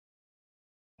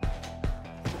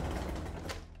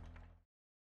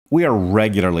We are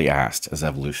regularly asked as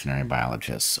evolutionary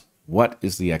biologists, what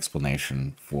is the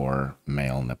explanation for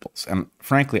male nipples? And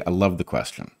frankly, I love the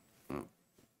question.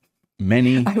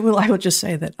 I will just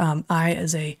say that I,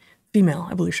 as a female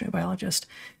evolutionary biologist,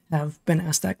 have been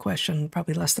asked that question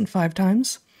probably less than 5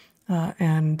 times.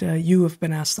 And you have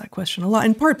been asked that question a lot,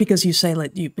 in part because you say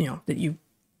that you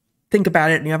think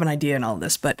about it and you have an idea and all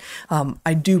this. But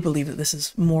I do believe that this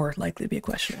is more likely to be a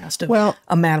question asked of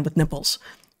a man with nipples.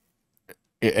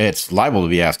 It's liable to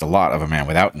be asked a lot of a man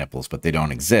without nipples, but they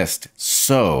don't exist.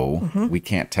 So we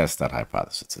can't test that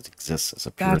hypothesis. It exists as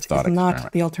a pure thought experiment. That is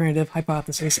not the alternative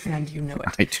hypothesis, and you know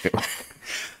it. I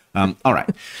do. All right,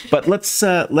 but let's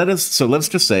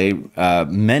just say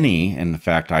many, in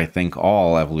fact, I think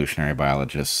all evolutionary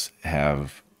biologists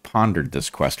have pondered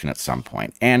this question at some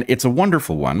point, and it's a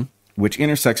wonderful one, which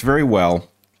intersects very well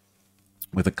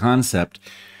with a concept.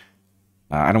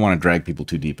 I don't want to drag people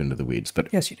too deep into the weeds,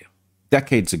 but yes, you do.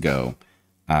 Decades ago,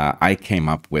 I came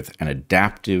up with an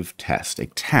adaptive test, a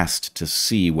test to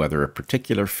see whether a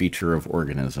particular feature of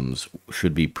organisms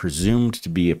should be presumed to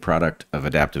be a product of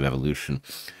adaptive evolution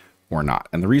or not.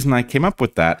 And the reason I came up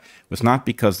with that was not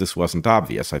because this wasn't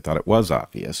obvious. I thought it was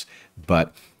obvious,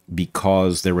 but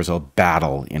because there was a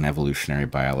battle in evolutionary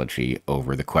biology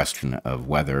over the question of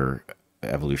whether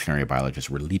evolutionary biologists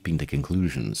were leaping to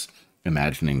conclusions,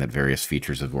 imagining that various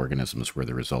features of organisms were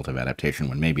the result of adaptation,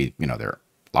 when maybe, there are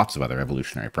lots of other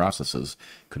evolutionary processes.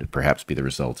 Could it perhaps be the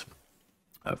result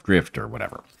of drift or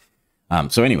whatever?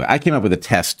 So anyway, I came up with a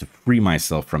test to free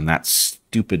myself from that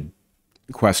stupid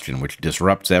question, which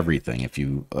disrupts everything if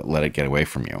you let it get away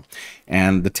from you.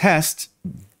 And the test,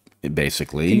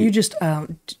 basically... Can you just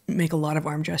make a lot of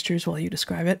arm gestures while you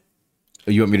describe it?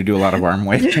 You want me to do a lot of arm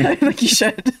waving? I think you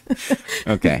should.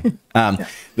 Okay.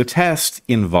 The test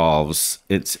involves,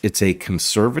 it's a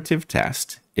conservative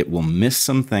test. It will miss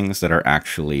some things that are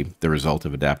actually the result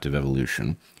of adaptive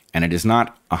evolution. And it is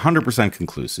not 100%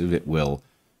 conclusive. It will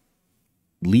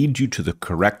lead you to the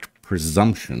correct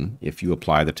presumption if you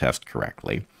apply the test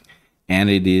correctly.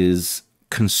 And it is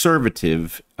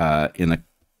conservative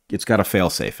it's got a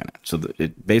fail-safe in it. So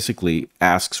it basically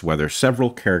asks whether several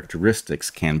characteristics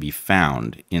can be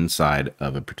found inside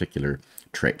of a particular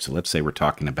trait. So let's say we're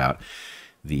talking about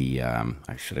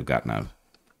I should have gotten an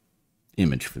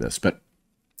image for this, but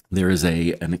there is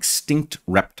an extinct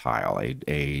reptile,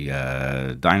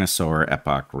 a dinosaur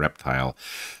epoch reptile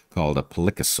called a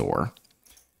pelycosaur,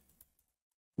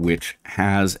 which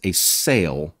has a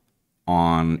sail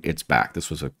on its back. This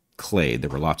was a clade. There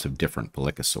were lots of different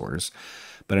pelycosaurs.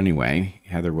 But anyway,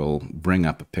 Heather will bring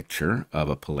up a picture of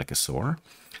a pelycosaur.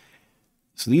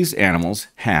 So these animals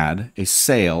had a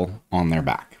sail on their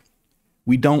back.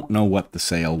 We don't know what the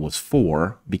sail was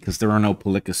for because there are no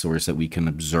pelycosaurs that we can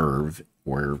observe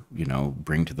or,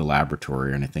 bring to the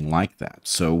laboratory or anything like that.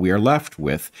 So we are left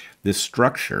with this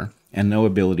structure and no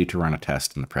ability to run a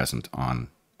test in the present on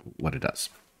what it does.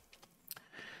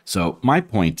 So my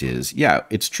point is, yeah,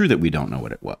 it's true that we don't know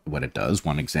what it does.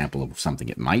 One example of something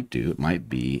it might do, it might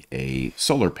be a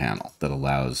solar panel that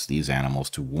allows these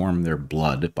animals to warm their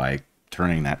blood by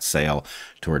turning that sail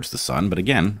towards the sun. But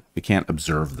again, we can't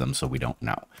observe them, so we don't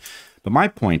know. But my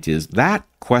point is that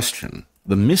question,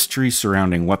 the mystery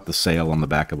surrounding what the sail on the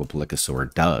back of a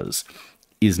pelycosaur does,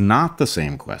 is not the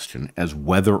same question as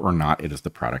whether or not it is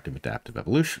the product of adaptive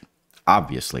evolution.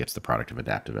 Obviously, it's the product of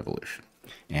adaptive evolution.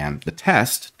 And the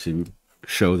test to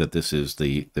show that this is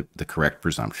the correct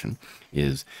presumption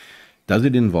is, does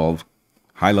it involve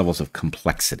high levels of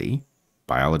complexity?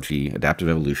 Biology, adaptive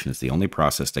evolution is the only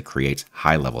process that creates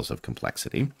high levels of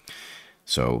complexity.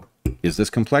 So is this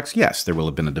complex? Yes, there will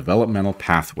have been a developmental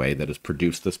pathway that has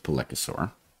produced this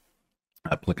pelycosaur,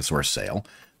 a pelycosaur sail.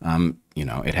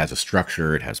 It has a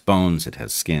structure, it has bones, it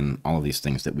has skin, all of these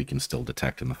things that we can still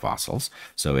detect in the fossils.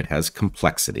 So it has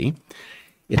complexity.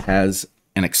 It has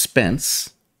an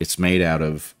expense. It's made out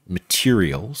of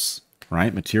materials,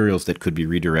 right? Materials that could be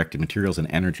redirected, materials and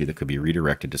energy that could be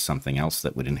redirected to something else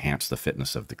that would enhance the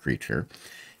fitness of the creature.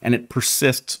 And it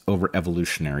persists over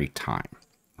evolutionary time,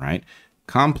 right?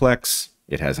 Complex,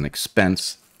 it has an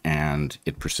expense, and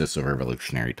it persists over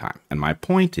evolutionary time. And my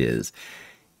point is,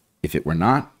 if it were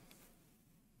not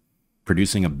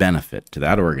producing a benefit to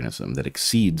that organism that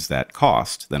exceeds that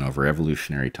cost, then over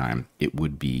evolutionary time, it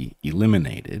would be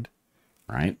eliminated,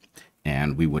 right?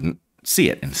 And we wouldn't see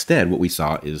it. Instead, what we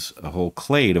saw is a whole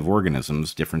clade of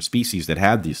organisms, different species that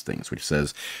had these things, which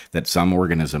says that some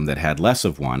organism that had less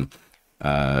of one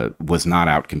was not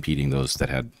out competing those that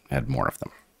had more of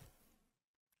them.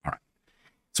 All right.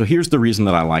 So here's the reason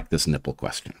that I like this nipple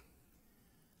question.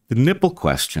 The nipple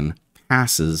question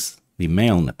passes, the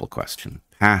male nipple question,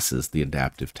 passes the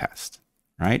adaptive test,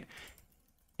 right?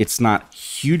 It's not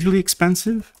hugely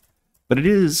expensive, but it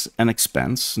is an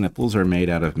expense. Nipples are made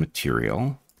out of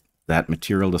material. That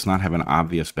material does not have an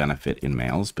obvious benefit in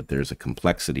males, but there's a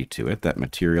complexity to it. That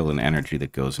material and energy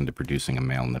that goes into producing a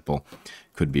male nipple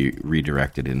could be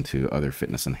redirected into other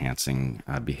fitness-enhancing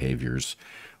behaviors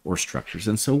or structures.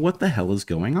 And so what the hell is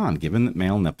going on? Given that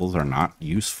male nipples are not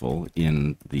useful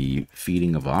in the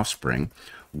feeding of offspring,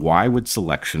 why would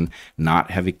selection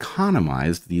not have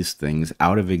economized these things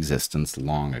out of existence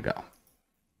long ago?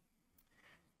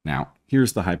 Now,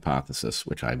 here's the hypothesis,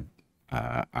 which I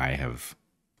have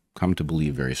come to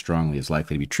believe very strongly is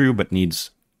likely to be true, but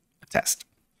needs a test.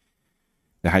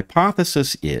 The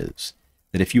hypothesis is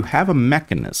that if you have a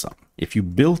mechanism, if you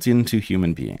built into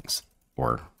human beings,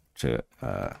 or to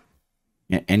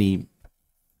any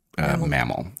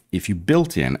mammal, if you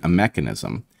built in a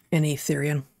mechanism, any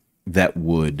therian, that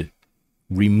would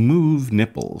remove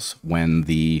nipples when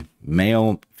the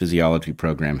male physiology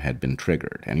program had been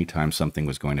triggered. Anytime something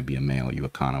was going to be a male, you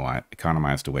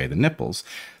economized away the nipples.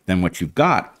 Then what you've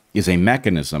got is a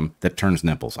mechanism that turns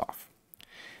nipples off.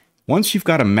 Once you've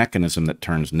got a mechanism that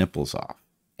turns nipples off,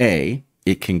 A,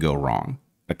 it can go wrong.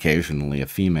 Occasionally, a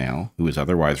female who is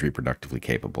otherwise reproductively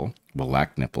capable will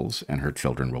lack nipples, and her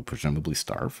children will presumably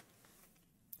starve.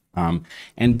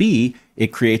 And B,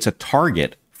 it creates a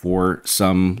target for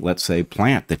some, let's say,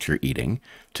 plant that you're eating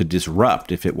to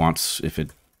disrupt if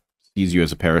it sees you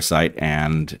as a parasite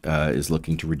and is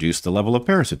looking to reduce the level of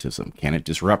parasitism. Can it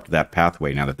disrupt that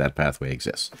pathway now that that pathway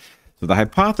exists? So the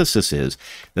hypothesis is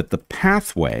that the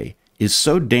pathway is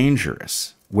so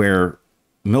dangerous, where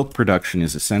milk production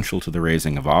is essential to the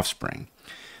raising of offspring,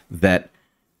 that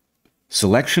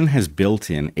selection has built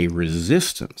in a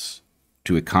resistance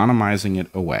to economizing it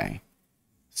away,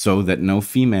 so that no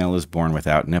female is born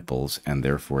without nipples, and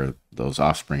therefore those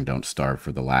offspring don't starve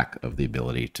for the lack of the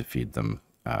ability to feed them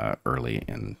early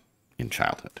in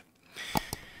childhood.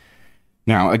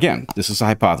 Now, again, this is a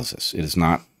hypothesis. It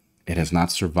has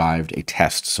not survived a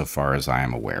test so far as I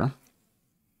am aware.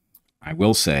 I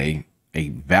will say a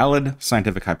valid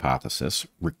scientific hypothesis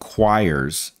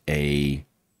requires a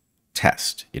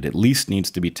test. It at least needs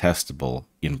to be testable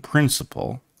in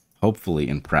principle, hopefully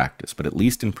in practice, but at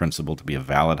least in principle to be a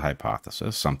valid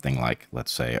hypothesis, something like,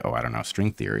 let's say,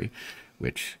 string theory,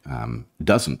 which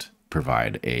doesn't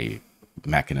provide a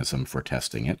mechanism for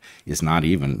testing it,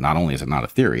 not only is it not a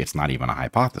theory, it's not even a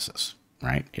hypothesis,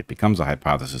 right? It becomes a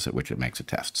hypothesis at which it makes a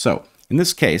test. So in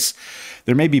this case,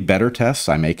 there may be better tests.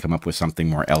 I may come up with something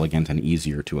more elegant and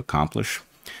easier to accomplish,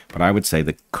 but I would say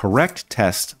the correct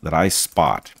test that I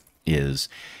spot is,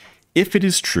 if it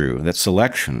is true that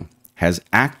selection has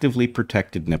actively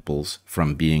protected nipples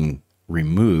from being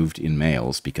removed in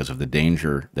males because of the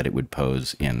danger that it would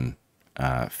pose in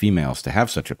females to have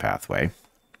such a pathway,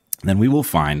 then we will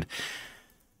find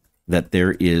that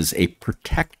there is a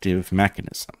protective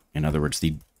mechanism. In other words,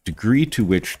 the degree to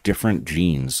which different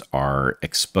genes are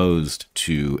exposed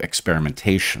to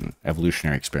experimentation,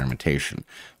 evolutionary experimentation,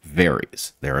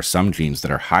 varies. There are some genes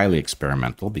that are highly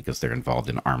experimental because they're involved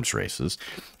in arms races,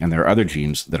 and there are other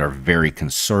genes that are very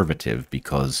conservative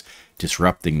because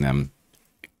disrupting them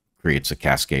creates a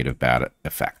cascade of bad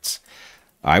effects.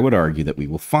 I would argue that we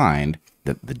will find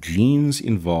that the genes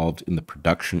involved in the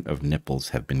production of nipples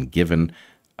have been given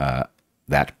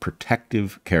that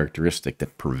protective characteristic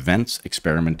that prevents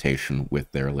experimentation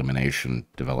with their elimination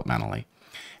developmentally,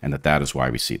 and that is why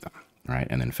we see them, right?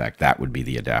 And in fact, that would be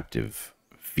the adaptive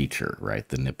feature, right?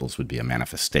 The nipples would be a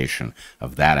manifestation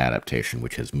of that adaptation,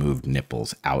 which has moved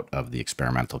nipples out of the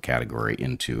experimental category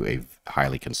into a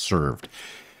highly conserved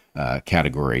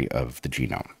category of the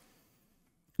genome.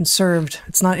 Conserved.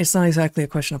 It's not exactly a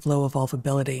question of low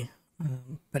evolvability,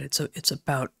 but it's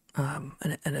about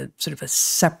a sort of a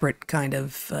separate kind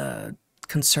of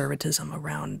conservatism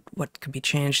around what could be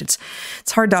changed.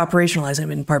 It's hard to operationalize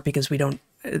it, in part because we don't.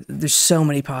 There's so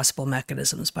many possible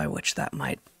mechanisms by which that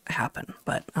might happen.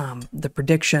 But the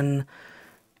prediction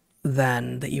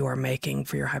then that you are making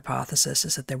for your hypothesis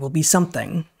is that there will be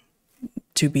something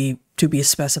to be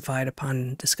specified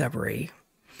upon discovery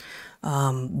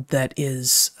that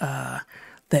is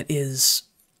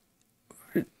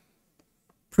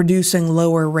producing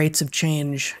lower rates of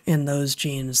change in those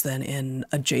genes than in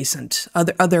adjacent,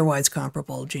 otherwise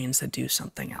comparable genes that do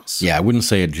something else. Yeah, I wouldn't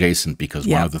say adjacent, because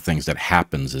one of the things that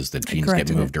happens is that genes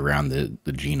get moved around the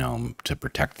genome to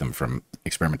protect them from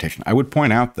experimentation. I would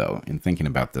point out, though, in thinking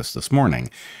about this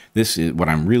morning, this is what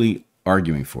I'm really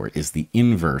arguing for is the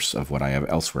inverse of what I have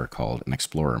elsewhere called an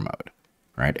explorer mode.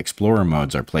 Right? Explorer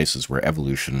modes are places where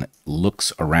evolution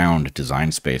looks around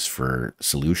design space for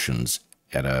solutions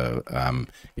in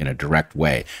a direct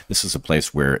way. This is a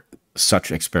place where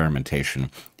such experimentation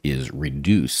is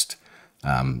reduced,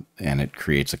 and it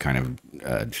creates a kind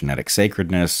of genetic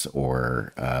sacredness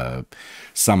or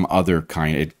some other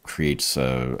kind. It creates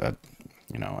a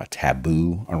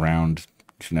taboo around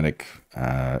genetic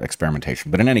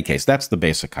experimentation. But in any case, that's the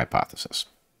basic hypothesis.